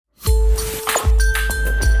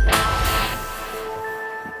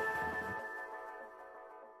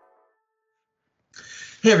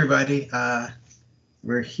Hey everybody,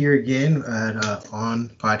 we're here again at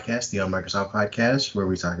OnPodcast, the On Microsoft podcast, where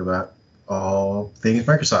we talk about all things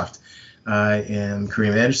Microsoft. I am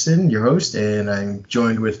Kareem Anderson, your host, and I'm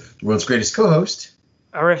joined with the world's greatest co-host.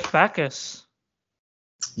 Arif Bacchus.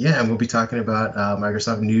 Yeah, and we'll be talking about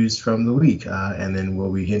Microsoft news from the week, and then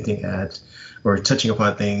we'll be hinting at or touching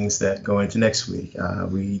upon things that go into next week.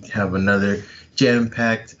 We have another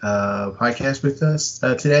jam-packed podcast with us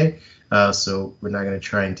today. So we're not going to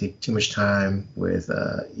try and take too much time with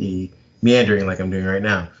meandering like I'm doing right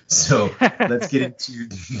now. So let's get into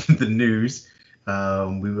the news.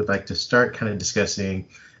 We would like to start kind of discussing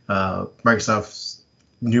Microsoft's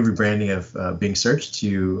new rebranding of Bing Search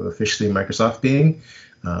to officially Microsoft Bing.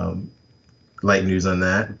 Light news on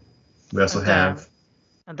that. We also have...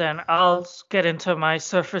 And then I'll get into my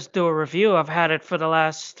Surface Duo review. I've had it for the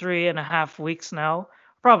last 3.5 weeks now,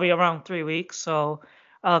 probably around 3 weeks. So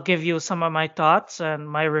I'll give you some of my thoughts and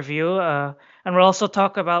my review. And we'll also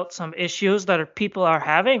talk about some issues that people are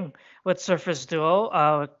having with Surface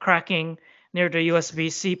Duo, cracking near the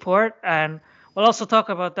USB-C port. And we'll also talk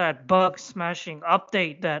about that bug smashing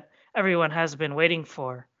update that everyone has been waiting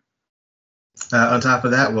for. On top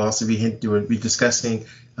of that, we'll also be discussing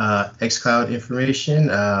xCloud information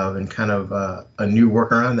and kind of a new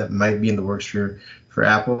workaround that might be in the works for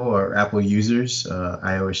Apple or Apple users,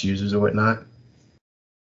 iOS users or whatnot.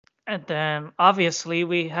 And then obviously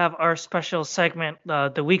we have our special segment,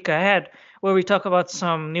 the week ahead, where we talk about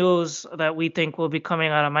some news that we think will be coming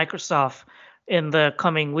out of Microsoft in the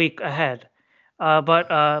coming week ahead.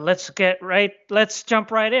 But let's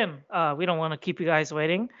jump right in. We don't want to keep you guys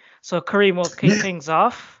waiting. So Kareem will kick things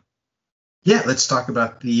off. Yeah, let's talk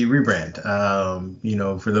about the rebrand.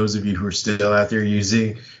 For those of you who are still out there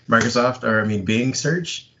using Bing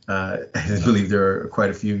search, I believe there are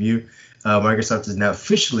quite a few of you. Microsoft has now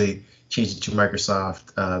officially changed it to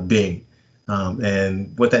Microsoft Bing.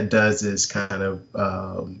 And what that does is kind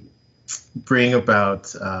of bring about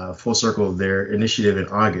full circle their initiative in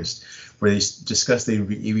August, where they discussed they would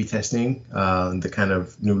be A/B testing the kind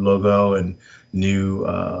of new logo and new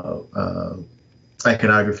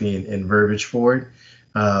iconography and verbiage for it.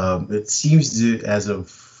 It seems to, as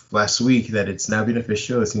of last week, that it's now been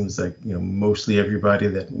official. It seems like mostly everybody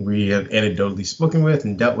that we have anecdotally spoken with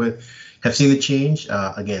and dealt with have seen the change.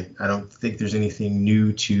 Again, I don't think there's anything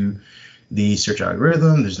new to the search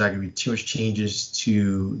algorithm. There's not going to be too much changes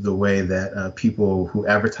to the way that people who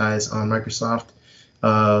advertise on Microsoft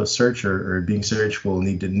search or Bing search will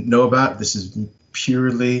need to know about. This is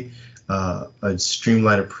purely a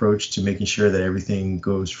streamlined approach to making sure that everything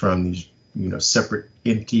goes from these separate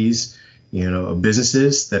entities, of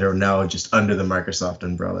businesses that are now just under the Microsoft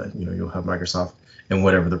umbrella. You'll have Microsoft and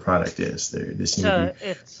whatever the product is. They seem to be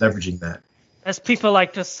leveraging that. As people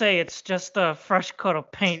like to say, it's just a fresh coat of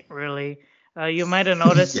paint, really. You might have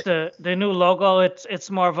noticed the new logo. It's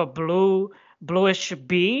more of a bluish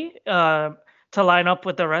B to line up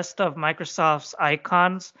with the rest of Microsoft's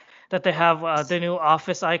icons that they have, the new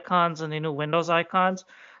Office icons and the new Windows icons.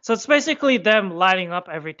 So it's basically them lining up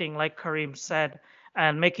everything, like Kareem said,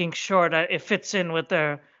 and making sure that it fits in with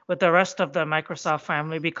the rest of the Microsoft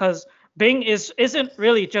family, because Bing isn't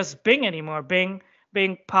really just Bing anymore. Bing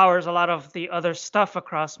powers a lot of the other stuff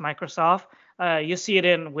across Microsoft. You see it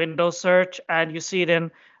in Windows Search and you see it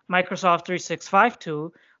in Microsoft 365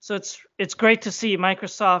 too. So it's great to see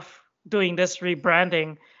Microsoft doing this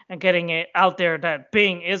rebranding and getting it out there that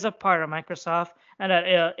Bing is a part of Microsoft and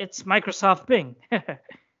that it's Microsoft Bing.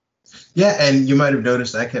 Yeah, and you might have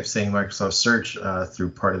noticed I kept saying Microsoft Search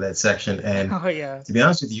through part of that section. And to be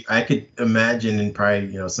honest with you, I could imagine in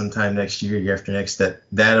probably sometime next year after next,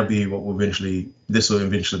 that'll be what this will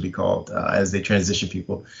eventually be called as they transition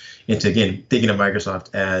people into, again, thinking of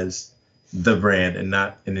Microsoft as the brand and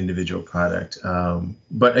not an individual product.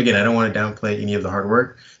 But again, I don't want to downplay any of the hard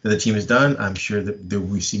work that the team has done. I'm sure that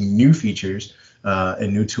we'll be seeing new features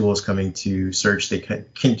and new tools coming to Search. They can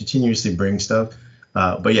continuously bring stuff.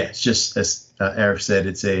 But yeah, it's just, as Arif said,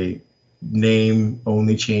 it's a name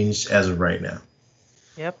only change as of right now.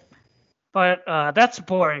 Yep. But that's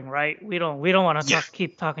boring, right? We don't want to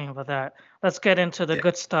keep talking about that. Let's get into the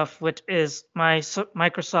good stuff, which is my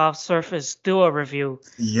Microsoft Surface Duo review.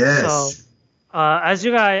 Yes. So, as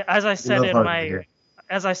I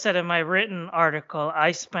said in my written article,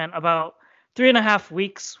 I spent about 3.5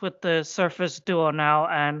 weeks with the Surface Duo now,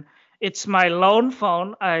 and it's my lone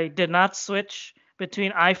phone. I did not switch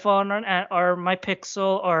between iPhone or my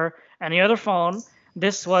Pixel or any other phone.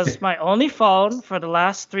 This was my only phone for the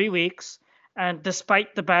last 3 weeks. And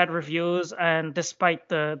despite the bad reviews and despite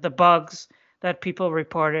the bugs that people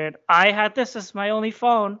reported, I had this as my only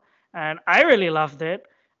phone and I really loved it.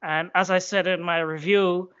 And as I said in my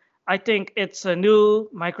review, I think it's a new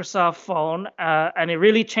Microsoft phone, and it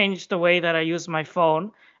really changed the way that I use my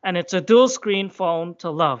phone. And it's a dual screen phone to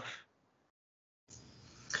love.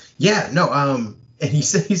 Yeah, no, and he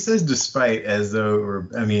says despite as though, or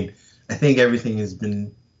I mean, I think everything has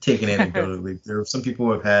been taken anecdotally. There are some people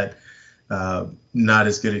who have had not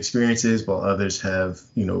as good experiences, while others have,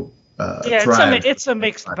 Yeah, thrived. it's a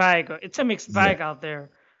mixed bag. It's a mixed Yeah, bag out there.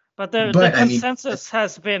 But the but I mean, consensus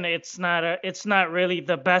has been it's not really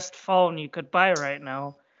the best phone you could buy right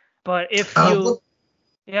now. But if you well,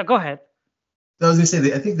 yeah, go ahead. I was gonna say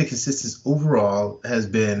that I think the consistency overall has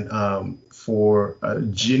been for a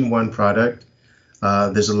Gen 1 product.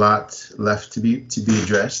 There's a lot left to be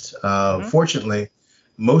addressed. Hmm. Fortunately,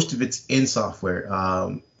 most of it's in software.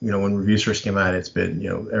 When reviews first came out, it's been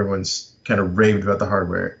everyone's kind of raved about the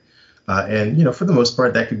hardware, and for the most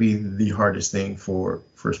part, that could be the hardest thing for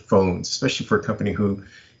phones, especially for a company who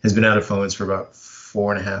has been out of phones for about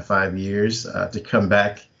 4.5, 5 years, to come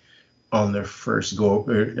back on their first go,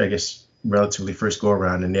 or I guess relatively first go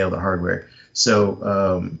around and nail the hardware.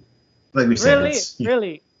 So, like we said, Really, it's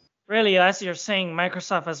really, really, as you're saying,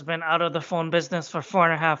 Microsoft has been out of the phone business for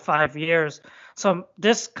 4.5, 5 years. So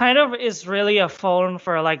this kind of is really a phone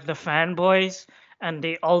for like the fanboys and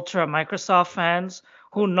the ultra Microsoft fans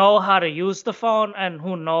who know how to use the phone and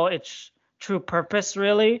who know its true purpose,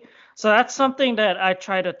 really. So that's something that I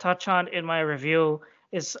try to touch on in my review.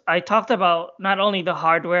 Is I talked about not only the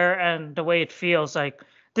hardware and the way it feels. Like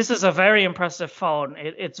this is a very impressive phone.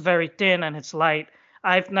 It's very thin and it's light.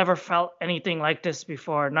 I've never felt anything like this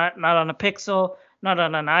before. Not on a Pixel, not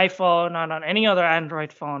on an iPhone, not on any other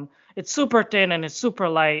Android phone. It's super thin and it's super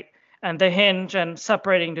light, and the hinge and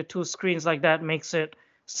separating the two screens like that makes it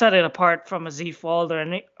set it apart from a Z Fold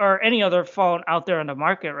or any other phone out there on the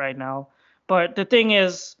market right now. But the thing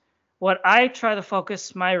is, what I try to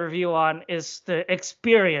focus my review on is the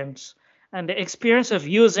experience and the experience of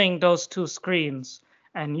using those two screens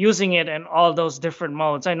and using it in all those different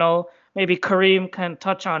modes. I know maybe Kareem can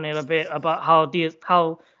touch on it a bit about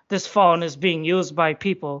how this phone is being used by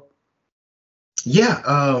people. yeah.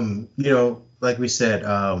 Like we said,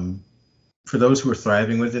 for those who are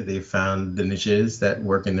thriving with it, they've found the niches that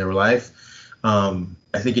work in their life.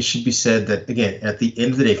 I think it should be said that again, at the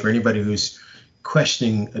end of the day, for anybody who's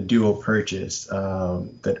questioning a dual purchase,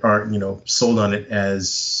 that aren't sold on it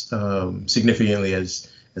as significantly as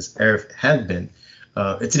Arif had been,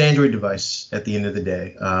 it's an Android device. At the end of the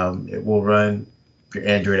day, it will run your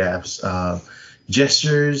Android apps.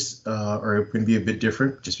 Gestures are going to be a bit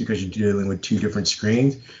different just because you're dealing with two different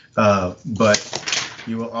screens, but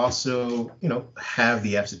you will also have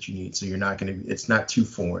the apps that you need, so you're not going to it's not too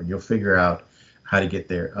foreign. You'll figure out how to get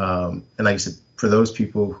there, and like I said, for those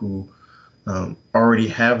people who already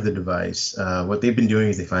have the device, what they've been doing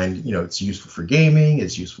is they find it's useful for gaming,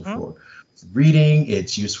 it's useful Hmm? for reading,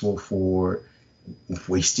 it's useful for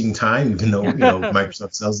wasting time, even though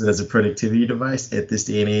Microsoft sells it as a productivity device at this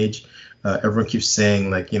day and age. Everyone keeps saying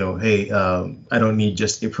like, hey, I don't need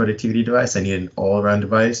just a productivity device, I need an all-around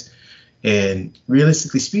device. And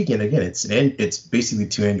realistically speaking, again, it's basically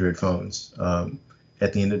two Android phones.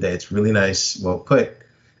 At the end of the day, it's really nice, well put.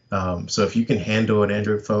 So if you can handle an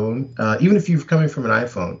Android phone, even if you're coming from an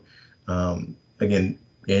iPhone, again,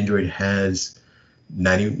 Android has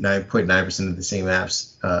 99.9% of the same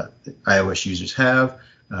apps iOS users have.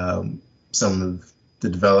 Some of the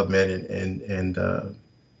development and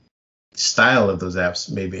style of those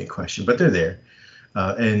apps may be in question, but they're there.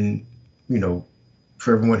 And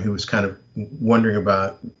for everyone who was kind of wondering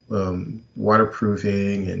about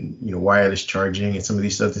waterproofing and wireless charging and some of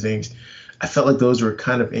these other things, I felt like those were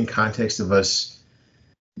kind of in context of us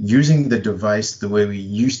using the device the way we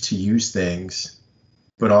used to use things,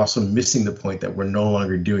 but also missing the point that we're no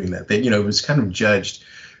longer doing that. That it was kind of judged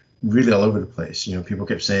really all over the place. People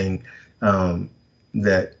kept saying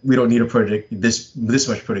that we don't need this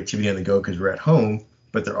much productivity on the go because we're at home,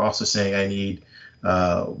 but they're also saying I need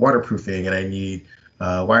waterproofing and I need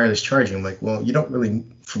wireless charging. I'm like, well, you don't really.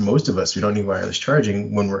 For most of us, we don't need wireless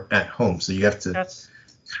charging when we're at home. So you have to That's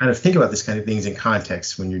kind of think about this kind of things in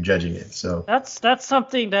context when you're judging it. So that's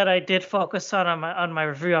something that I did focus on my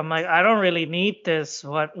review. I'm like, I don't really need this.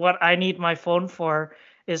 What I need my phone for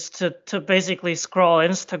is to basically scroll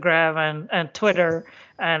Instagram and Twitter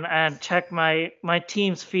and check my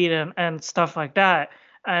team's feed and stuff like that.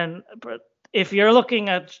 And but if you're looking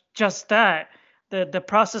at just that, the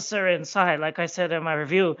processor inside, like I said in my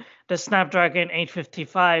review, the Snapdragon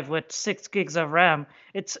 855 with 6 gigs of RAM,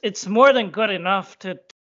 it's more than good enough to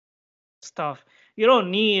stuff. You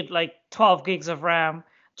don't need like 12 gigs of RAM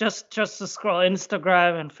just to scroll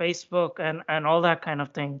Instagram and Facebook and all that kind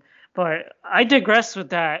of thing. But I digress with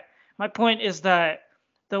that. My point is that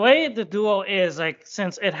the way the Duo is, like,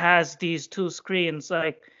 since it has these two screens,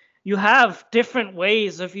 like, you have different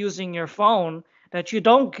ways of using your phone that you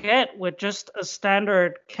don't get with just a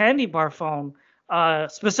standard candy bar phone.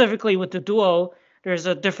 Specifically with the Duo, there's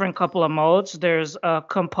a different couple of modes. There's a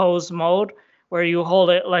compose mode where you hold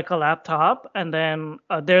it like a laptop, and then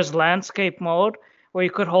there's landscape mode where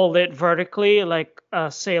you could hold it vertically, like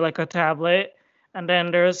say like a tablet, and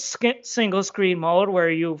then there's single screen mode where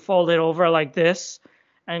you fold it over like this,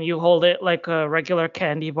 and you hold it like a regular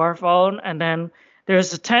candy bar phone, and then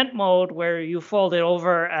there's a tent mode where you fold it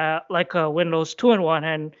over like a Windows 2-in-1,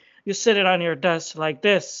 and you sit it on your desk like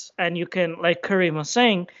this, and you can, like Kareem was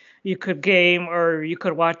saying, you could game or you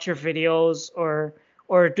could watch your videos or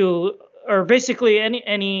do or basically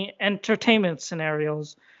any entertainment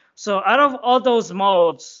scenarios. So out of all those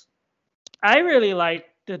modes, I really like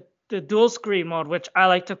the dual screen mode, which I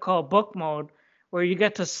like to call book mode, where you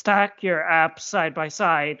get to stack your apps side by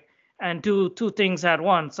side and do two things at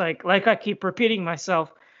once. Like I keep repeating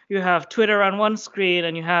myself, you have Twitter on one screen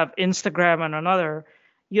and you have Instagram on another.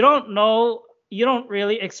 You don't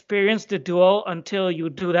really experience the duo until you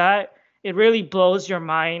do that. It really blows your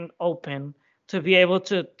mind open to be able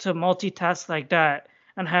to multitask like that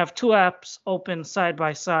and have two apps open side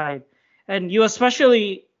by side. And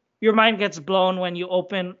your mind gets blown when you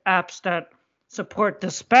open apps that support the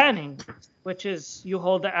spanning, which is you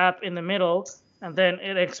hold the app in the middle and then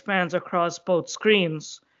it expands across both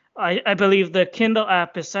screens. I believe the Kindle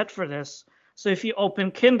app is set for this. So if you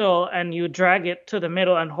open Kindle and you drag it to the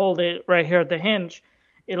middle and hold it right here at the hinge,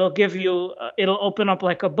 it'll open up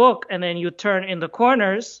like a book, and then you turn in the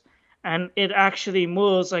corners and it actually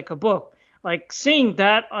moves like a book. Like, seeing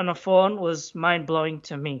that on a phone was mind blowing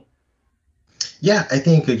to me. Yeah, I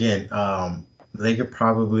think again, they could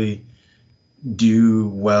probably do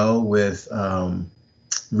well with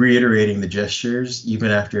reiterating the gestures even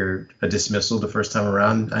after a dismissal the first time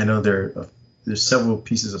around. I know there's several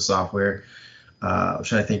pieces of software. I'm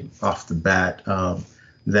trying to think off the bat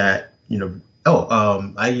that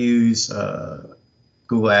I use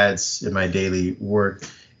Google Ads in my daily work,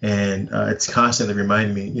 and it's constantly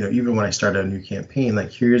reminding me, even when I start a new campaign,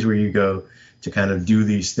 like, here's where you go to kind of do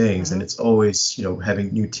these things. Mm-hmm. And it's always,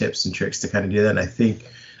 having new tips and tricks to kind of do that. And I think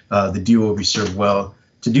the Duo will be served well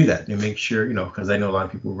to do that and make sure, because I know a lot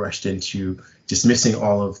of people rushed into dismissing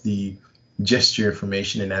all of the gesture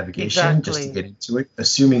information and navigation just to get into it,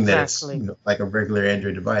 assuming that it's like a regular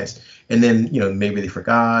Android device. And then, maybe they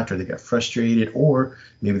forgot or they got frustrated, or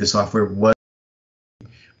maybe the software was.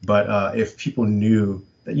 But if people knew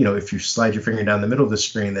that, if you slide your finger down the middle of the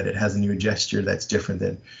screen, that it has a new gesture that's different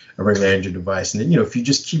than a regular Android device. And then, if you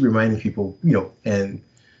just keep reminding people, and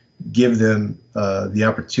give them the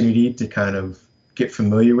opportunity to kind of get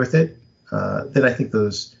familiar with it, then I think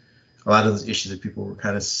a lot of those issues that people were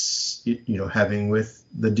kind of, having with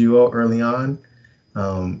the Duo early on,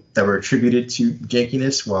 that were attributed to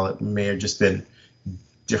jankiness, while it may have just been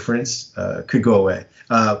difference, could go away.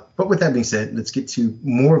 But with that being said, let's get to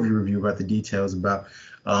more of your review about the details about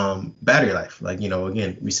battery life. Like,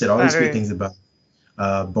 again, we said all these great things about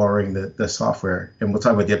borrowing the software, and we'll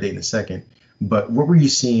talk about the update in a second. But what were you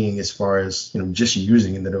seeing as far as, just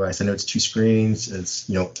using in the device? I know it's two screens, it's,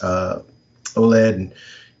 OLED, and,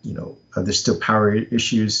 there's still power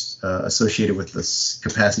issues associated with the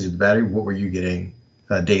capacity of the battery. What were you getting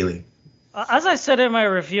daily? As I said in my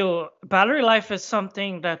review, battery life is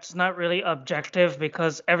something that's not really objective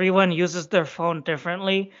because everyone uses their phone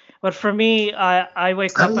differently. But for me, I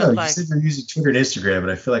wake up at like... You said you're using Twitter and Instagram,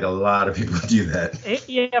 and I feel like a lot of people do that.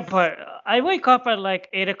 Yeah, but I wake up at like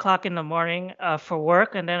 8 o'clock in the morning for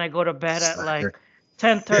work, and then I go to bed at like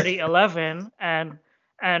 10:30, 11,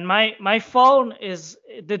 and my phone is,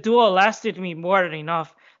 the Duo lasted me more than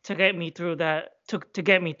enough to get me through that, to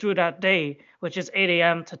get me through that day, which is 8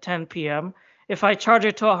 a.m. to 10 p.m. If I charge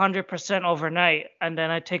it to 100% overnight and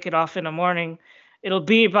then I take it off in the morning, it'll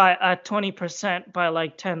be at 20% by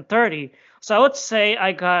like 10:30. So I would say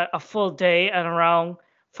I got a full day and around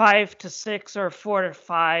 5 to 6 or 4 to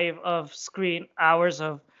 5 of screen hours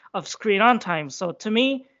of screen on time. So to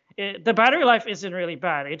me, the battery life isn't really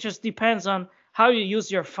bad. It just depends on how you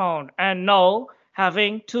use your phone. And no,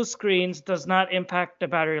 having two screens does not impact the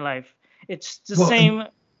battery life. It's the same.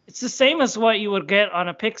 It's the same as what you would get on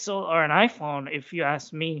a Pixel or an iPhone, if you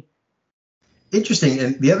ask me. Interesting.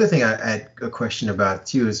 And the other thing I had a question about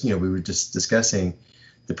too is, we were just discussing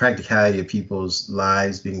the practicality of people's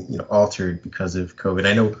lives being, altered because of COVID.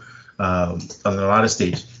 I know on a lot of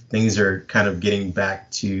states, things are kind of getting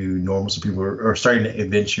back to normal. So people are starting to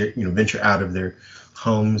venture out of their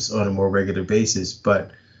homes on a more regular basis.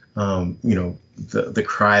 But the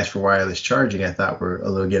cries for wireless charging, I thought were a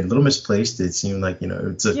little misplaced. It seemed like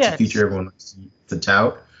it's a Yeah, feature everyone likes to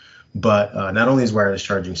tout. But not only is wireless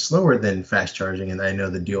charging slower than fast charging, and I know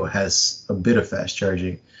the Duo has a bit of fast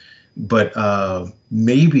charging, but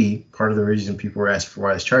maybe part of the reason people were asking for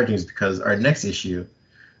wireless charging is because our next issue,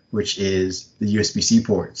 which is the USB-C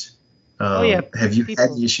ports. oh yeah, Have you had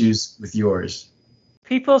people. issues with yours?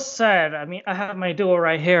 People said, I mean, I have my Duo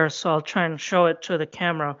right here, so I'll try and show it to the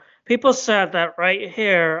camera. People said that right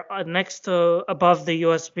here, next to above the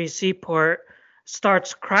USB-C port,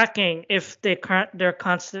 starts cracking if they're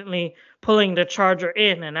constantly pulling the charger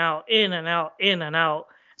in and out, in and out, in and out.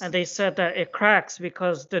 And they said that it cracks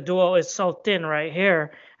because the Duo is so thin right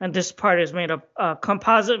here, and this part is made of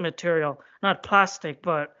composite material, not plastic.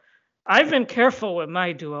 But I've been careful with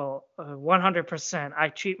my Duo, 100%. I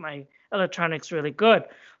treat my electronics really good.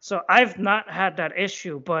 So I've not had that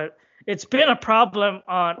issue, but it's been a problem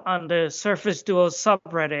on the Surface Duo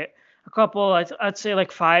subreddit. A couple, I'd say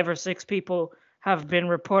like 5 or 6 people have been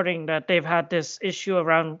reporting that they've had this issue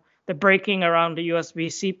around the breaking around the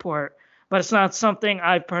USB-C port, but it's not something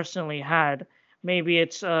I personally had. Maybe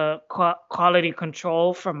it's quality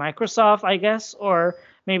control from Microsoft, I guess, or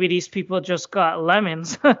maybe these people just got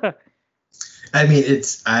lemons. I mean,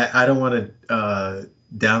 I don't want to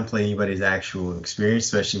downplay anybody's actual experience,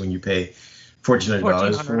 especially when you pay $1,400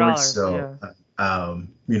 for it. $1,400, So, yeah.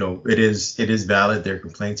 it is valid. Their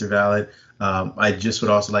complaints are valid. I just would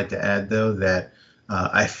also like to add, though, that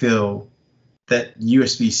I feel that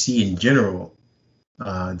USB-C in general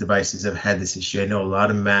devices have had this issue. I know a lot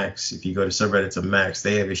of Macs, if you go to subreddits of Macs,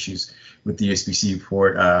 they have issues with the USB-C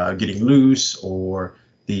port getting loose, or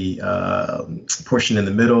the portion in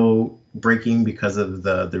the middle breaking because of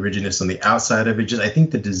the rigidness on the outside of it. I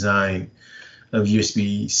think the design of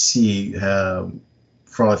USB-C,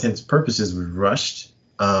 for all intents and purposes, was rushed.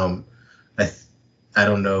 I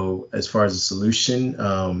don't know, as far as a solution,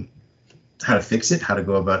 how to fix it, how to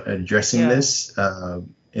go about addressing this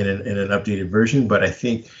in an updated version. But I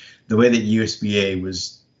think the way that USB-A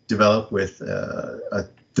was developed with a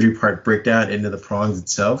 3-part breakdown into the prongs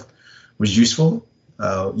itself was useful.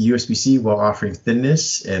 USB-C, while offering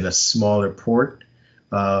thinness and a smaller port,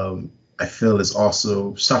 I feel is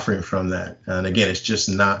also suffering from that. And again, it's just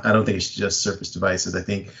not, I don't think it's just Surface devices. I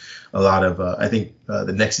think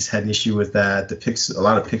the Nexus had an issue with that. A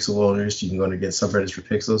lot of Pixel owners, you can go and get subreddits for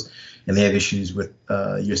Pixels, and they have issues with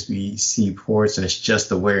USB-C ports, and it's just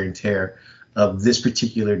the wear and tear of this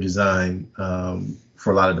particular design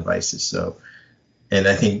for a lot of devices. So, and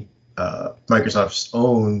I think Microsoft's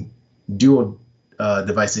own Dual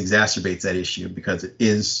device exacerbates that issue because it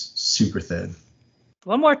is super thin.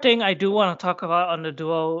 One more thing I do want to talk about on the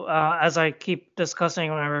Duo, as I keep discussing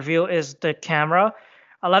in my review, is the camera.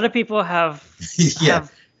 A lot of people have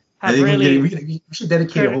really we should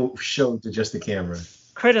dedicate a whole show to just the camera.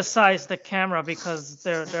 Criticized the camera because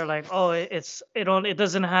they're like, oh, it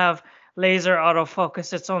doesn't have laser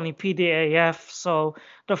autofocus, it's only PDAF, so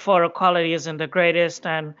the photo quality isn't the greatest,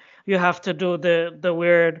 and you have to do the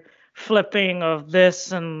weird flipping of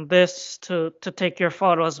this and this to take your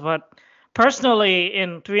photos. But personally,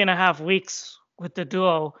 in 3.5 weeks with the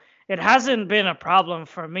Duo, it hasn't been a problem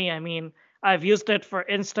for me. I mean, I've used it for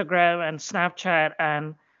Instagram and Snapchat,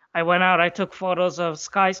 and I went out, I took photos of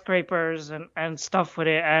skyscrapers and stuff with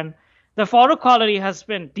it, and the photo quality has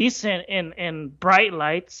been decent in bright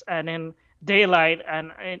lights and in daylight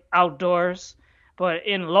and in outdoors, but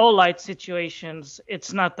in low light situations,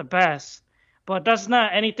 it's not the best. But that's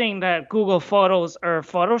not anything that Google Photos or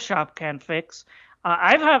Photoshop can fix.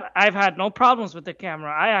 I've had no problems with the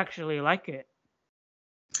camera. I actually like it.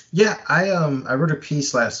 Yeah, I wrote a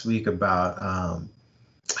piece last week about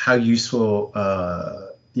how useful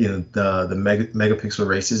the megapixel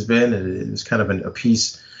race has been, and it was kind of a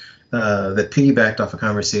piece that piggybacked off a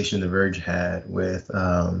conversation The Verge had with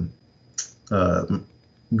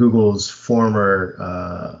Google's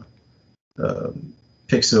former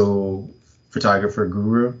pixel photographer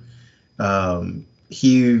guru.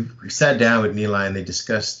 He sat down with Neil and they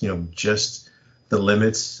discussed, just the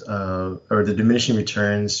limits or the diminishing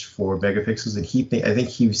returns for megapixels. And I think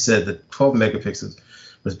he said that 12 megapixels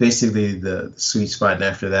was basically the sweet spot. And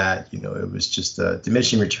after that, it was just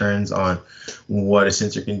diminishing returns on what a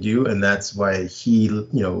sensor can do. And that's why he,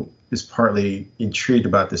 is partly intrigued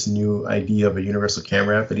about this new idea of a universal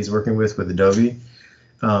camera app that he's working with Adobe.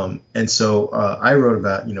 And so I wrote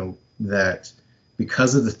about, that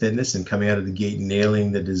because of the thinness and coming out of the gate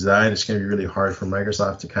nailing the design, it's going to be really hard for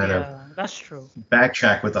Microsoft to kind of That's true.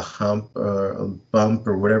 backtrack with a hump or a bump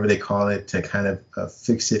or whatever they call it to kind of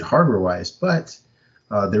fix it hardware-wise. But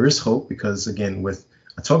there is hope because, again, with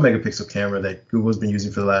a 12 megapixel camera that Google's been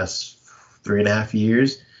using for the last 3.5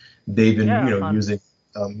 years, they've been, Yeah, using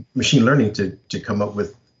machine learning to come up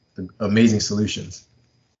with amazing solutions.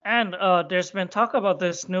 and there's been talk about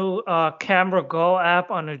this new Camera Go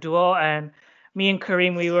app on the Duo, and me and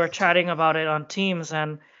Kareem, we were chatting about it on Teams,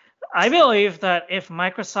 and I believe that if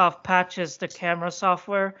Microsoft patches the camera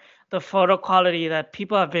software, the photo quality that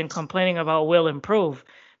people have been complaining about will improve.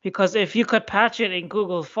 Because if you could patch it in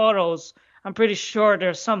Google Photos, I'm pretty sure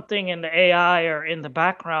there's something in the AI or in the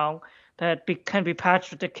background that can be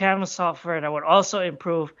patched with the camera software that would also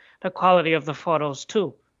improve the quality of the photos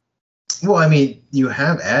too. Well, I mean, you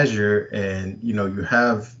have Azure and you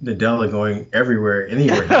have Nadella going everywhere,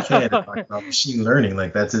 anywhere he can to talk about machine learning.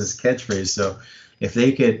 Like that's his catchphrase. So if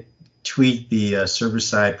they could tweak the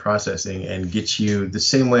server-side processing and get you the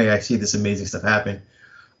same way I see this amazing stuff happen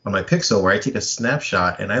on my Pixel, where I take a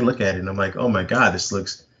snapshot and I look at it and I'm like, oh my God, this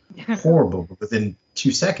looks horrible. But within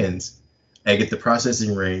 2 seconds, I get the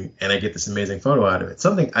processing ring and I get this amazing photo out of it.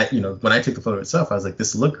 Something when I took the photo itself, I was like,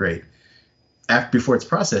 this looked great. Before it's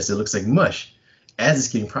processed, it looks like mush. As it's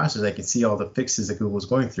getting processed, I can see all the fixes that Google's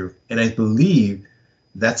going through. And I believe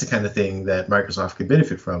that's the kind of thing that Microsoft could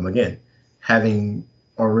benefit from. Again, having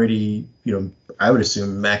already, I would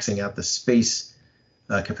assume maxing out the space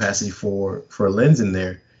capacity for a lens in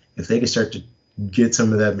there. If they could start to get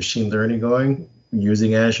some of that machine learning going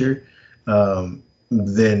using Azure,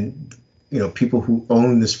 then people who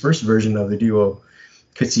own this first version of the Duo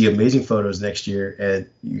could see amazing photos next year, and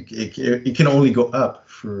it can only go up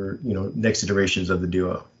for next iterations of the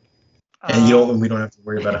Duo. And we don't have to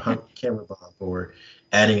worry about a camera bump or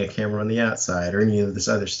adding a camera on the outside or any of this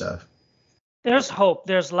other stuff. There's hope.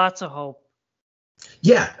 There's lots of hope.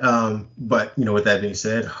 Yeah, but with that being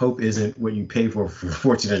said, hope isn't what you pay for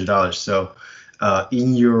 $1,400. So,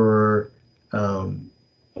 in your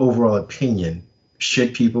overall opinion,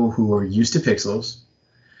 should people who are used to Pixels,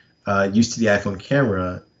 used to the iPhone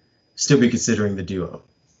camera, still be considering the Duo?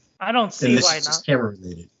 I don't see why not. Just camera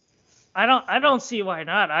related. I don't see why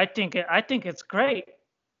not. I think it's great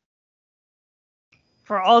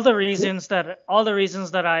for all the reasons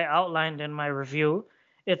that I outlined in my review.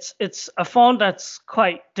 It's a phone that's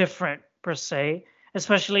quite different per se,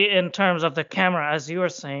 especially in terms of the camera, as you were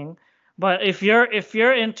saying. But if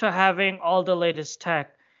you're into having all the latest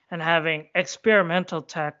tech and having experimental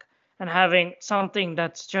tech and having something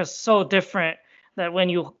that's just so different that when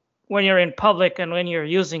you're in public and when you're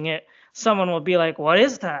using it, someone will be like, "What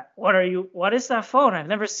is that? What is that phone? I've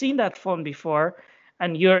never seen that phone before."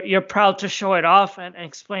 And you're proud to show it off and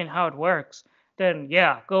explain how it works. Then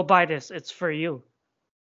yeah, go buy this. It's for you.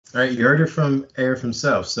 All right, you heard it from Arif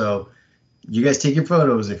himself. So you guys take your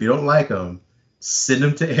photos. If you don't like them, send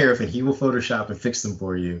them to Arif and he will Photoshop and fix them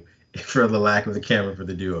for you for the lack of the camera for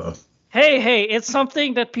the Duo. Hey, it's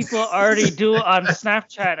something that people already do on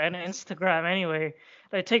Snapchat and Instagram anyway.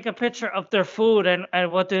 They take a picture of their food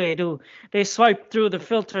and what do? They swipe through the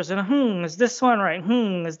filters and is this one right?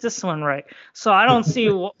 Is this one right? So I don't see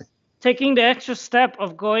taking the extra step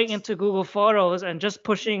of going into Google Photos and just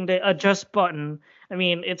pushing the adjust button. I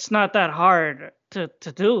mean, it's not that hard to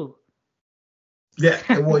do. Yeah,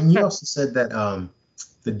 well, and you also said that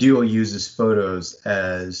the Duo uses Photos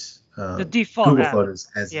as the default Google app. Photos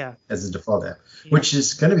as a default app, which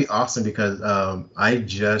is going to be awesome because I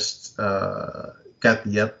just got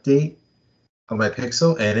the update on my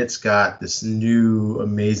Pixel and it's got this new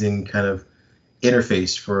amazing kind of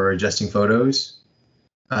interface for adjusting photos.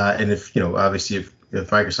 And if obviously if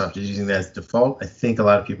Microsoft is using that as default, I think a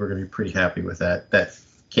lot of people are going to be pretty happy with that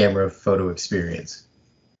camera photo experience.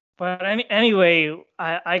 But anyway,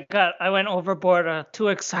 I went overboard, too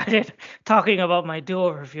excited talking about my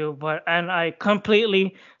Duo review, and I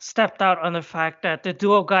completely stepped out on the fact that the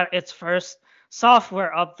Duo got its first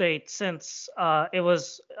software update since it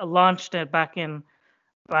was launched back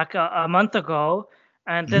a month ago,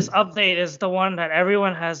 and this update is the one that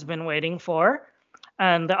everyone has been waiting for.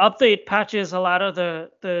 And the update patches a lot of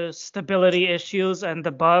the stability issues and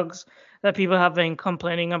the bugs that people have been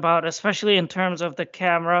complaining about, especially in terms of the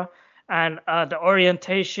camera and the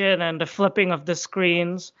orientation and the flipping of the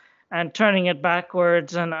screens and turning it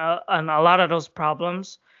backwards and a lot of those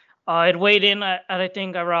problems. It weighed in at I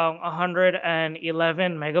think around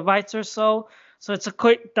 111 megabytes or so. So it's a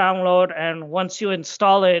quick download, and once you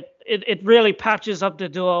install it, it really patches up the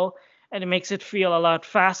Duo and it makes it feel a lot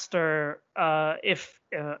faster if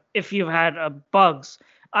you've had bugs.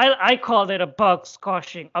 I called it a bug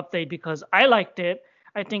squashing update because I liked it.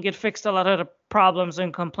 I think it fixed a lot of the problems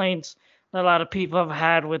and complaints that a lot of people have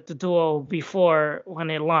had with the Duo before when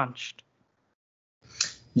it launched.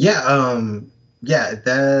 Yeah,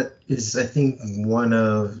 that is, I think, one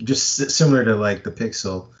of just similar to like the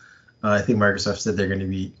Pixel. I think Microsoft said they're going to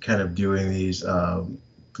be kind of doing these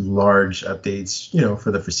large updates,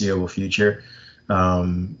 for the foreseeable future.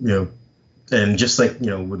 You know, and just like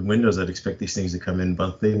with Windows, I'd expect these things to come in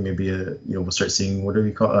monthly. Maybe we'll start seeing, what do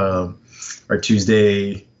we call our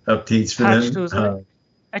Tuesday updates for Patch them. Tuesday.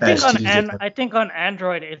 Patch Tuesday. I think on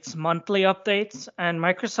Android it's monthly updates, and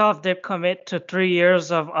Microsoft did commit to 3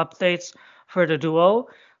 years of updates for the Duo.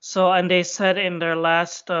 So, and they said in their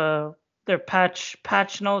last their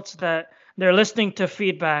patch notes that they're listening to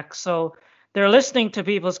feedback. So they're listening to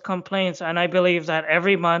people's complaints, and I believe that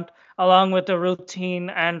every month, along with the routine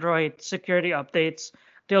Android security updates,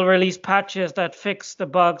 they'll release patches that fix the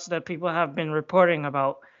bugs that people have been reporting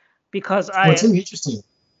about. Because Well, it's gonna be interesting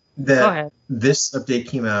go that ahead. this update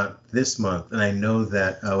came out this month, and I know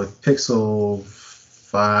that with Pixel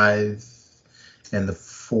 5 and the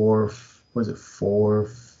 4, was it 4,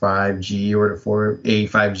 5G or the 4A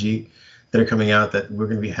 5G that are coming out, that we're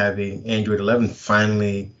going to be having Android 11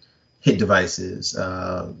 finally hit devices.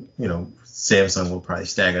 Samsung will probably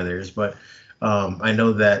stagger theirs, but I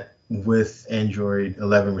know that with Android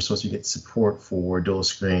 11, we're supposed to get support for dual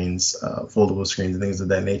screens, foldable screens, and things of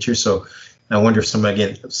that nature. So I wonder if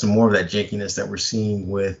some more of that jankiness that we're seeing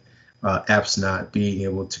with apps not being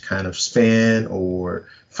able to kind of span or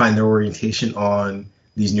find their orientation on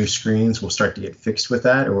these new screens will start to get fixed with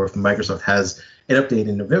that, or if Microsoft has an update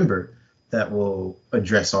in November that will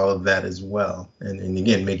address all of that as well, and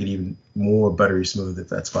again, make it even more buttery smooth if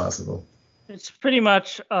that's possible. It's pretty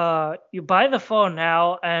much you buy the phone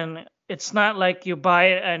now, and it's not like you buy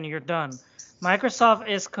it and you're done. Microsoft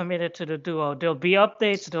is committed to the Duo. There'll be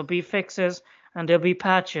updates, there'll be fixes, and there'll be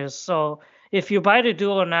patches. So if you buy the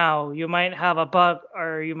Duo now, you might have a bug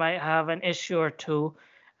or you might have an issue or two,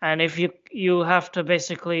 and if you have to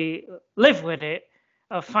basically live with it,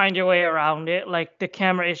 find your way around it. Like the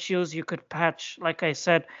camera issues, you could patch, like I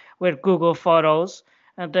said, with Google Photos,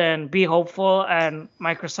 and then be hopeful, and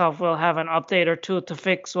Microsoft will have an update or two to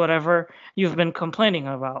fix whatever you've been complaining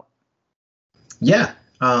about. Yeah.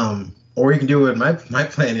 Or you can do what my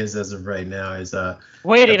plan is as of right now is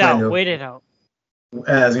wait it out.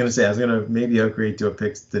 I was gonna maybe upgrade to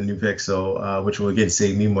the new Pixel, which will again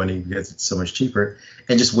save me money because it's so much cheaper,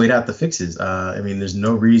 and just wait out the fixes. I mean, there's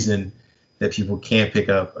no reason that people can't pick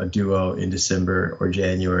up a Duo in December or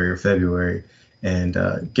January or February and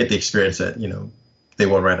get the experience that they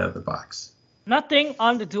want right out of the box. Nothing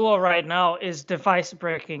on the Duo right now is device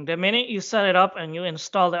breaking. The minute you set it up and you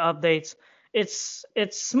install the updates, it's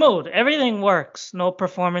smooth. Everything works. No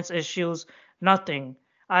performance issues. Nothing.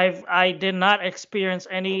 I did not experience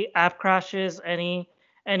any app crashes, any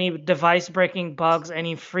device breaking bugs,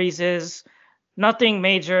 any freezes. Nothing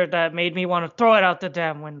major that made me want to throw it out the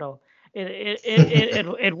damn window.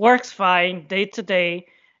 It works fine day to day.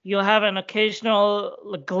 You'll have an occasional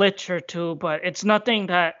glitch or two, but it's nothing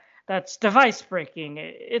that's device breaking.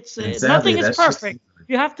 Exactly. Nothing is perfect.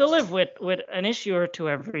 You have to live with an issue or two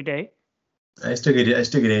every day. I still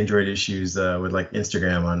get Android issues with like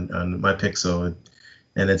Instagram on my Pixel,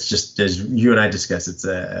 and it's just, as you and I discussed, it's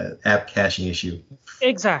a app caching issue.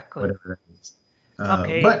 Exactly. Whatever that is.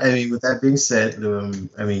 Okay. But I mean, with that being said,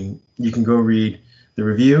 you can go read the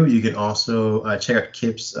review. You can also check out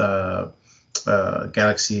Kip's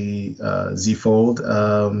Galaxy Z Fold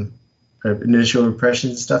initial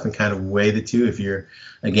impressions and stuff, and kind of weigh the two. If you're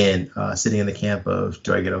again sitting in the camp of,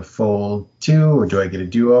 do I get a Fold 2 or do I get a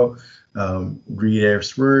Duo? Read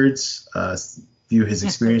Arif's words, view his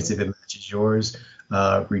experience if it matches yours.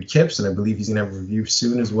 Read Kip's, and I believe he's gonna have a review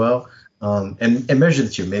soon as well. And measure the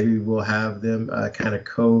two. Maybe we'll have them kind of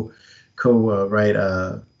write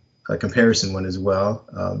a comparison one as well.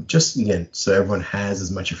 Just again, so everyone has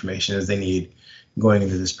as much information as they need going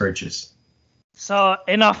into this purchase. So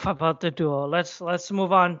enough about the Duo. Let's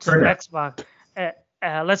move on to Xbox.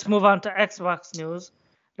 Let's move on to Xbox news.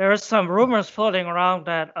 There are some rumors floating around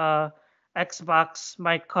that Xbox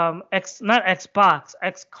might come.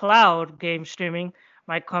 xCloud game streaming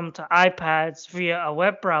might come to iPads via a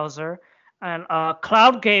web browser, and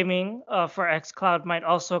cloud gaming for xCloud might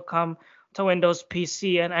also come to Windows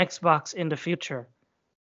PC and Xbox in the future.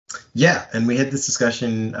 Yeah, and we had this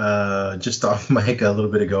discussion just off mic a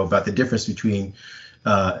little bit ago about the difference between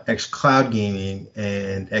xCloud gaming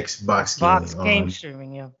and Xbox gaming. Game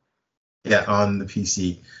streaming, yeah. Yeah, on the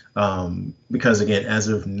PC. Because again, as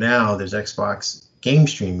of now, there's Xbox game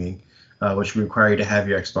streaming, which require you to have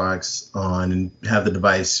your Xbox on and have the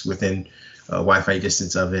device within Wi-Fi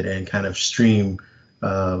distance of it, and kind of stream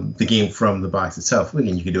the game from the box itself.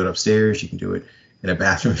 Again, you can do it upstairs, you can do it in a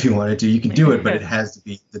bathroom if you wanted to. You can do it, but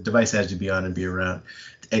the device has to be on and be around.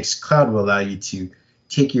 xCloud will allow you to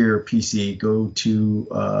take your PC, go to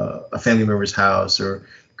a family member's house, or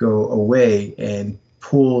go away and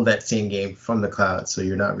pull that same game from the cloud, so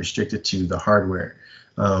you're not restricted to the hardware.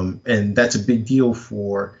 And that's a big deal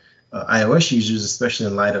for iOS users, especially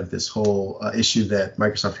in light of this whole issue that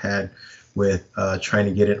Microsoft had with trying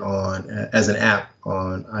to get it on as an app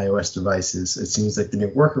on iOS devices. It seems like the new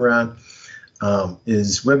workaround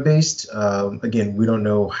is web-based. Again, we don't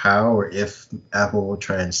know how or if Apple will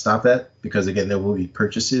try and stop that, because again, there will be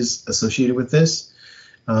purchases associated with this,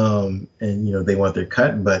 and they want their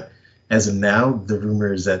cut. But as of now, the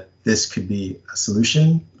rumor is that this could be a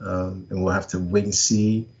solution, and we'll have to wait and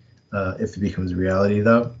see if it becomes a reality,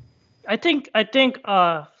 though. I think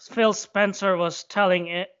Phil Spencer was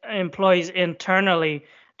telling employees internally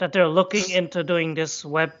that they're looking into doing this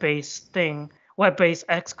web-based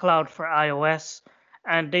xCloud for iOS,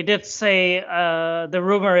 and they did say the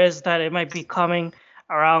rumor is that it might be coming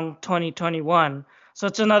around 2021. So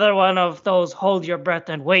it's another one of those hold your breath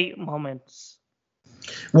and wait moments.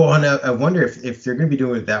 Well, and I wonder if they're going to be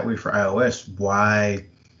doing it that way for iOS, why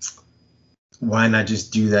not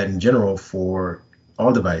just do that in general for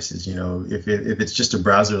all devices? If it's just a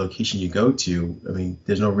browser location you go to, I mean,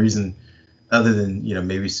 there's no reason other than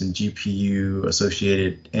maybe some GPU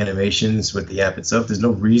associated animations with the app itself. There's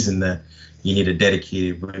no reason that you need a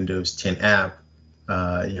dedicated Windows 10 app.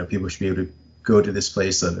 People should be able to go to this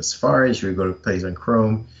place on the Safari, should go to place on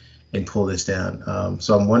Chrome and pull this down.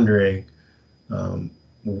 So I'm wondering,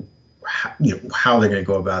 how they're going to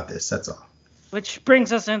go about this. That's all. Which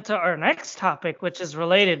brings us into our next topic, which is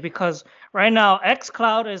related, because right now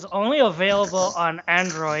xCloud is only available on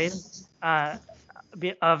Android via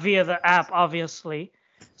the app, obviously.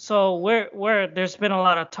 So where there's been a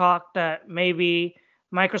lot of talk that maybe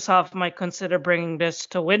Microsoft might consider bringing this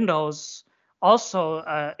to Windows.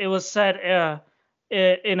 Also, it was said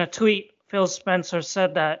in a tweet, Phil Spencer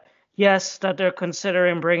said that yes, that they're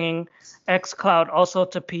considering bringing xCloud also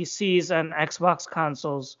to PCs and Xbox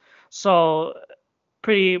consoles. So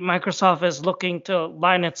Microsoft is looking to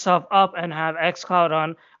line itself up and have xCloud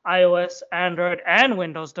on iOS, Android, and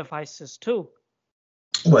Windows devices too.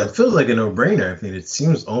 Well, it feels like a no-brainer. I mean, it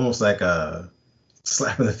seems almost like a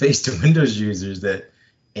slap in the face to Windows users that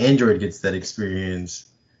Android gets that experience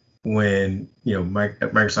when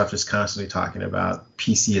Microsoft is constantly talking about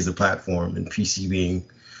PC as a platform and PC being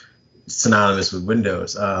synonymous with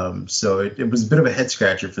Windows. So it was a bit of a head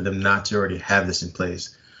scratcher for them not to already have this in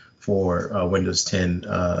place for Windows 10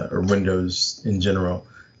 or Windows in general.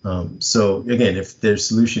 So again, if their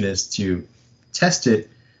solution is to test it,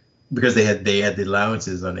 because they had the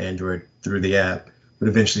allowances on Android through the app, but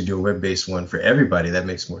eventually do a web-based one for everybody, that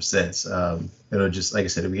makes more sense. It'll just, like I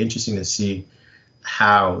said, it'll be interesting to see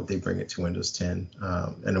how they bring it to Windows 10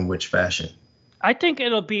 and in which fashion. I think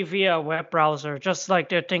it'll be via a web browser, just like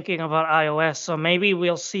they're thinking about iOS. So maybe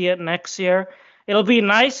we'll see it next year. It'll be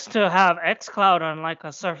nice to have xCloud on like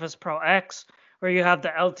a Surface Pro X, where you have the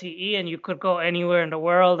LTE and you could go anywhere in the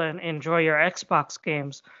world and enjoy your Xbox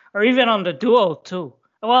games, or even on the Duo too.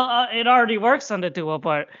 Well, it already works on the Duo,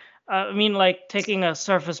 but I mean, like taking a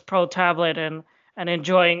Surface Pro tablet and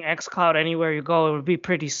enjoying xCloud anywhere you go, it would be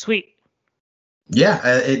pretty sweet. Yeah,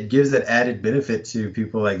 it gives that added benefit to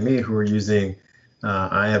people like me who are using.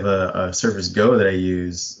 I have a Surface Go that I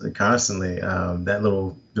use constantly. That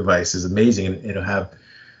little device is amazing, and it'll have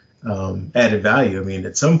added value. I mean,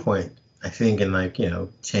 at some point, I think in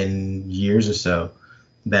 10 years or so,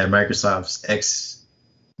 that Microsoft's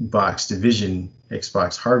Xbox division,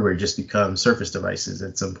 Xbox hardware, just becomes Surface devices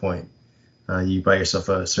at some point. You buy yourself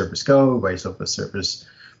a Surface Go, buy yourself a Surface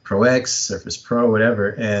Pro X, Surface Pro, whatever,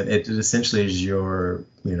 and it essentially is your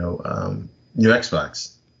new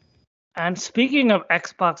Xbox. And speaking of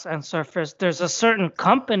Xbox and Surface, there's a certain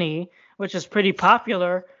company which is pretty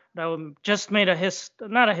popular that just made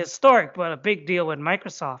not a historic, but a big deal with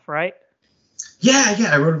Microsoft, right? Yeah,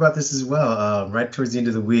 I wrote about this as well. Right towards the end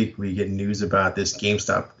of the week, we get news about this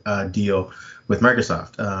GameStop deal with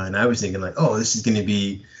Microsoft, and I was thinking like, oh, this is going to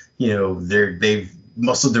be, they've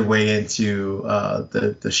muscled their way into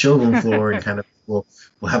the showroom floor and kind of we'll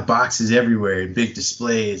have boxes everywhere and big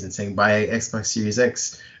displays and saying buy Xbox Series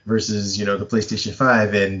X versus the PlayStation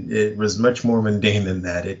 5, and it was much more mundane than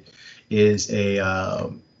that. It is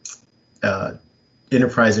a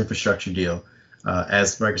enterprise infrastructure deal,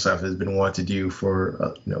 as Microsoft has been wanting to do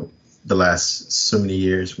for the last so many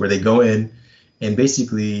years, where they go in and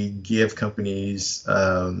basically give companies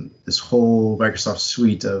this whole Microsoft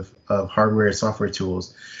suite of hardware and software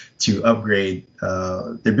tools to upgrade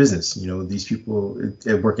their business. These people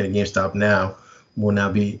working at GameStop now will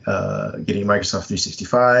now be getting Microsoft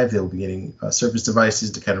 365. They'll be getting Surface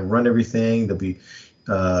devices to kind of run everything. They'll be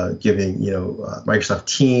giving Microsoft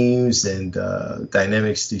Teams and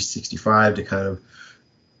Dynamics 365 to kind of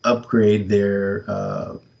upgrade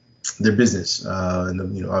their business,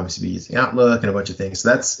 and obviously be using Outlook and a bunch of things.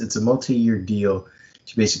 So it's a multi-year deal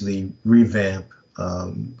to basically revamp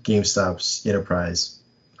GameStop's enterprise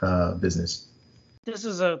business.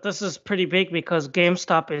 This is pretty big because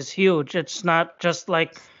GameStop is huge. It's not just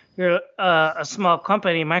like you're a small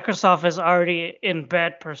company. Microsoft is already in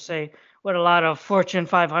bed per se with a lot of Fortune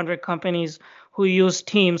 500 companies who use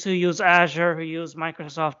Teams, who use Azure, who use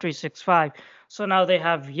Microsoft 365. So now they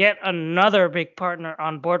have yet another big partner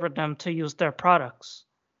on board with them to use their products.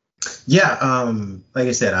 Yeah, like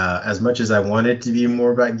I said, as much as I wanted to be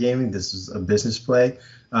more about gaming, this is a business play.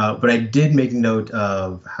 But I did make note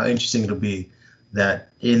of how interesting it'll be that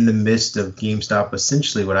in the midst of GameStop,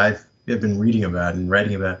 essentially what I've been reading about and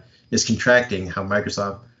writing about is contracting, how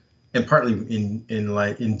Microsoft, and partly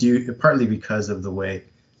partly because of the way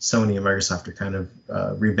Sony and Microsoft are kind of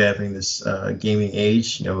revamping this gaming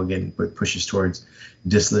age. Again, with pushes towards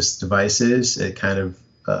diskless devices, it kind of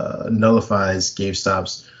nullifies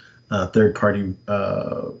GameStop's third-party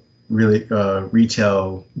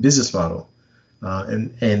retail business model.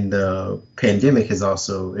 And the pandemic has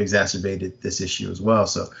also exacerbated this issue as well.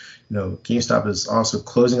 So, GameStop is also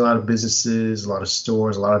closing a lot of businesses, a lot of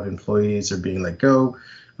stores, a lot of employees are being let go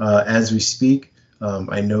as we speak.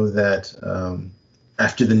 I know that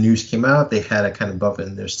after the news came out, they had a kind of bump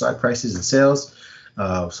in their stock prices and sales.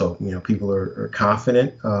 So, people are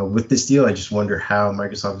confident with this deal. I just wonder how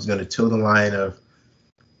Microsoft is going to toe the line of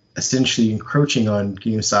essentially encroaching on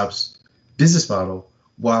GameStop's business model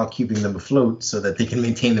while keeping them afloat so that they can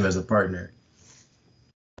maintain them as a partner.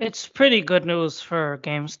 It's pretty good news for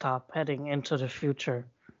GameStop heading into the future.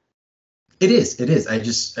 It is.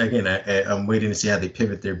 I'm waiting to see how they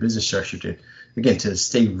pivot their business structure to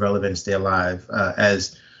stay relevant, stay alive,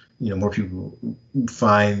 as more people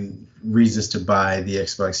find reasons to buy the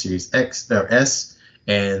Xbox Series X or S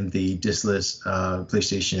and the diskless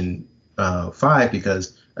PlayStation 5,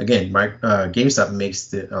 because again, GameStop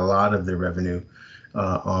makes a lot of their revenue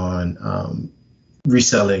on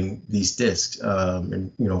reselling these discs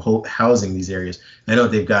and housing these areas. I know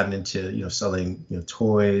they've gotten into selling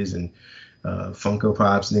toys and Funko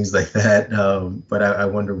Pops and things like that, but I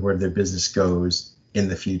wonder where their business goes in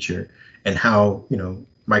the future and how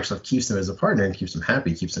Microsoft keeps them as a partner and keeps them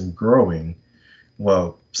happy, keeps them growing,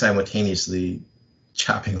 while simultaneously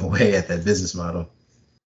chopping away at that business model.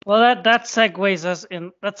 Well, that segues us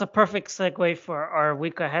in. That's a perfect segue for our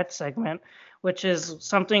week ahead segment, which is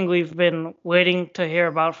something we've been waiting to hear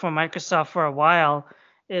about from Microsoft for a while,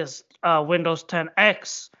 is Windows 10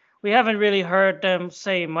 X. We haven't really heard them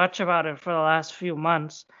say much about it for the last few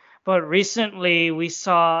months, but recently we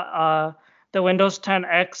saw the Windows 10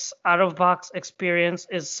 X out-of-box experience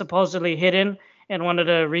is supposedly hidden in one of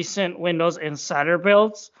the recent Windows Insider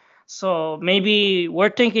builds. So maybe we're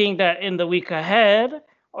thinking that in the week ahead,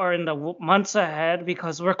 or in the months ahead,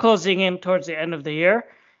 because we're closing in towards the end of the year,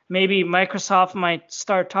 maybe Microsoft might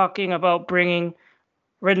start talking about bringing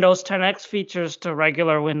Windows 10X features to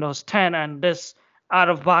regular Windows 10, and this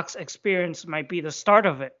out-of-box experience might be the start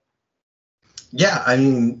of it. Yeah, I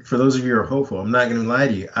mean, for those of you who are hopeful, I'm not going to lie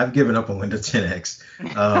to you. I've given up on Windows 10X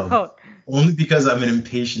only because I'm an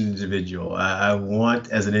impatient individual. I want,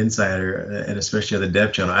 as an insider, and especially on the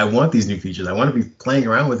dev channel, I want these new features. I want to be playing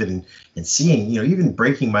around with it and seeing, even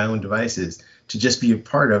breaking my own devices to just be a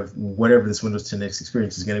part of whatever this Windows 10X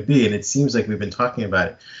experience is going to be. And it seems like we've been talking about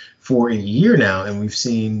it for a year now, and we've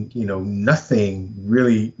seen, nothing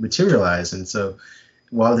really materialize. And so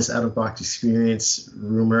while this out-of-box experience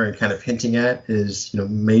rumor and kind of hinting at is,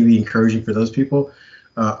 maybe encouraging for those people,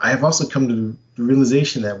 I have also come to the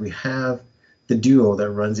realization that we have the Duo that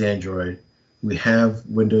runs Android. We have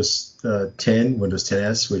Windows 10, Windows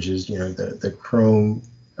 10S, which is, the Chrome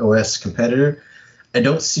OS competitor. I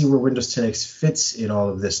don't see where Windows 10X fits in all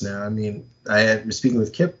of this now. I mean, I was speaking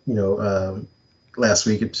with Kip, last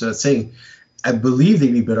week, saying I believe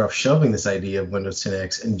they'd be better off shelving this idea of Windows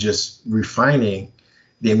 10X and just refining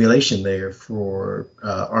the emulation layer for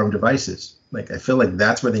ARM devices. Like, I feel like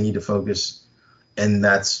that's where they need to focus, and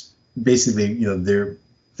that's basically their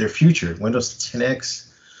future. Windows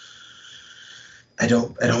 10X, I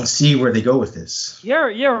don't see where they go with this.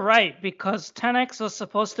 You're right, because 10X was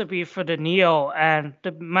supposed to be for the Neo, and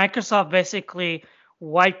Microsoft basically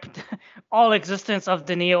wiped all existence of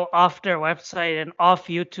the Neo off their website and off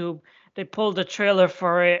YouTube. They pulled the trailer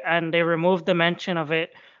for it and they removed the mention of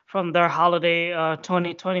it from their holiday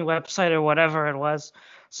 2020 website or whatever it was.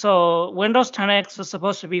 So Windows 10X was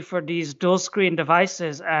supposed to be for these dual screen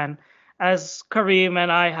devices, and as Kareem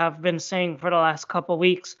and I have been saying for the last couple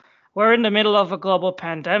weeks, we're in the middle of a global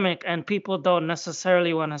pandemic, and people don't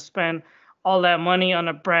necessarily want to spend all that money on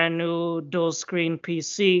a brand new dual screen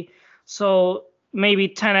PC. So maybe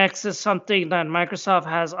 10X is something that Microsoft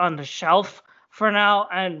has on the shelf for now,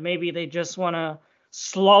 and maybe they just want to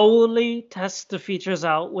slowly test the features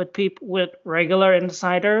out with people, with regular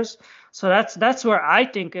insiders. So that's where I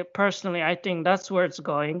think it personally. I think that's where it's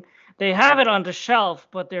going. They have it on the shelf,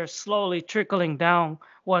 but they're slowly trickling down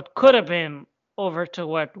what could have been over to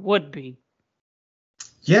what would be.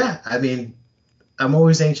 Yeah, I mean, I'm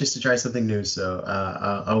always anxious to try something new, so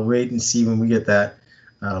I'll wait and see when we get that.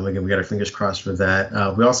 Again, we got our fingers crossed for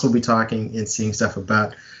that. We also will be talking and seeing stuff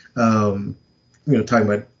about, talking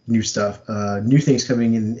about new stuff, new things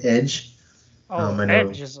coming in Edge. Oh, I know.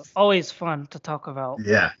 Edge is always fun to talk about.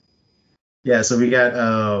 Yeah, yeah. So we got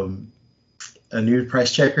a new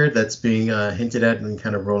price checker that's being hinted at and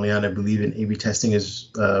kind of rolling out. I believe in A/B testing is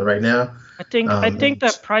right now. I think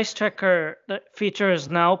that price checker feature is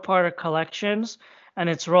now part of collections, and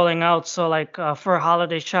it's rolling out. So like for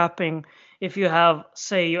holiday shopping, if you have,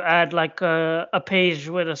 say, you add like a page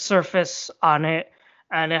with a Surface on it,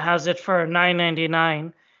 and it has it for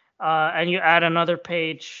 $9.99, and you add another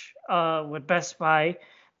page with Best Buy,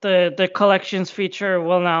 the collections feature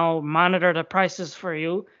will now monitor the prices for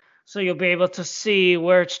you. So you'll be able to see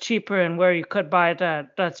where it's cheaper and where you could buy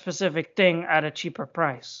that specific thing at a cheaper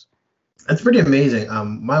price. That's pretty amazing.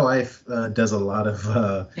 My wife does a lot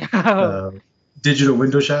of digital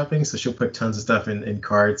window shopping, so she'll put tons of stuff in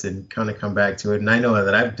carts and kind of come back to it. And I know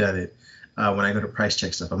that I've done it when I go to price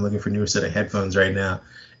check stuff. I'm looking for a new set of headphones right now,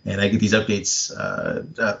 and I get these updates.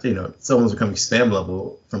 It's almost becoming spam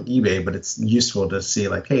level from eBay, but it's useful to see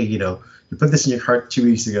like, hey, you put this in your cart 2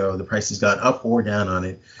 weeks ago, the price has gone up or down on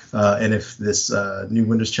it. And if this new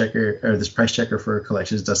Windows checker or this price checker for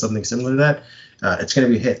collections does something similar to that, it's going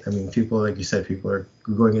to be a hit. I mean, people, like you said, people are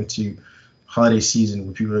going into holiday season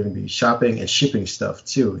where people are going to be shopping and shipping stuff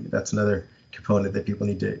too. That's another component that people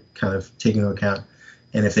need to kind of take into account.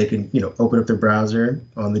 And if they can, open up their browser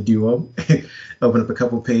on the Duo, open up a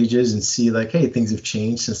couple pages and see like, hey, things have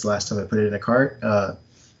changed since the last time I put it in a cart. I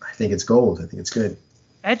think it's gold. I think it's good.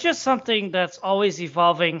 Edge is something that's always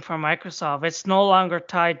evolving for Microsoft. It's no longer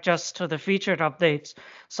tied just to the featured updates.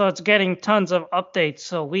 So it's getting tons of updates.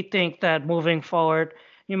 So we think that moving forward,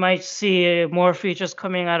 you might see more features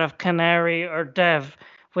coming out of Canary or Dev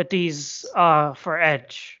with these for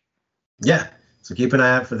Edge. Yeah. So keep an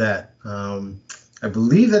eye out for that. I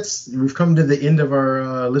believe we've come to the end of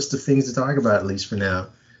our list of things to talk about, at least for now,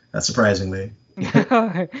 surprisingly.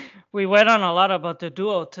 We went on a lot about the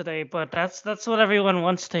Duo today, but that's what everyone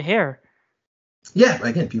wants to hear. Yeah,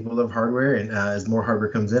 again, people love hardware, and as more hardware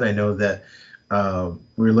comes in, I know that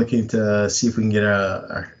we're looking to see if we can get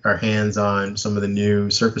our hands on some of the new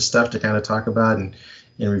Surface stuff to kind of talk about and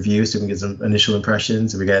review, so we can get some initial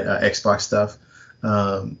impressions. We got Xbox stuff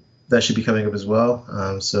that should be coming up as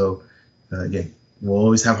well. So again, we'll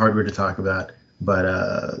always have hardware to talk about,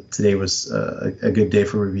 but today was a good day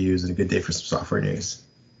for reviews and a good day for some software news.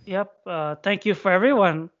 Yep. Thank you for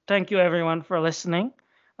everyone. Thank you everyone for listening.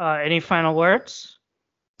 Any final words?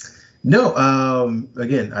 No.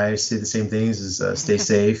 Again, I say the same things: is stay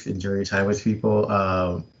safe, enjoy your time with people,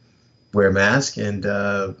 wear a mask, and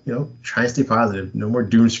try and stay positive. No more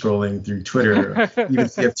doom scrolling through Twitter, even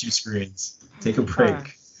if you have two screens. Take a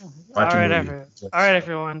break. All right,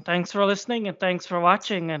 everyone. Thanks for listening and thanks for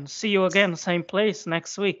watching, and see you again, same place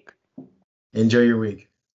next week. Enjoy your week.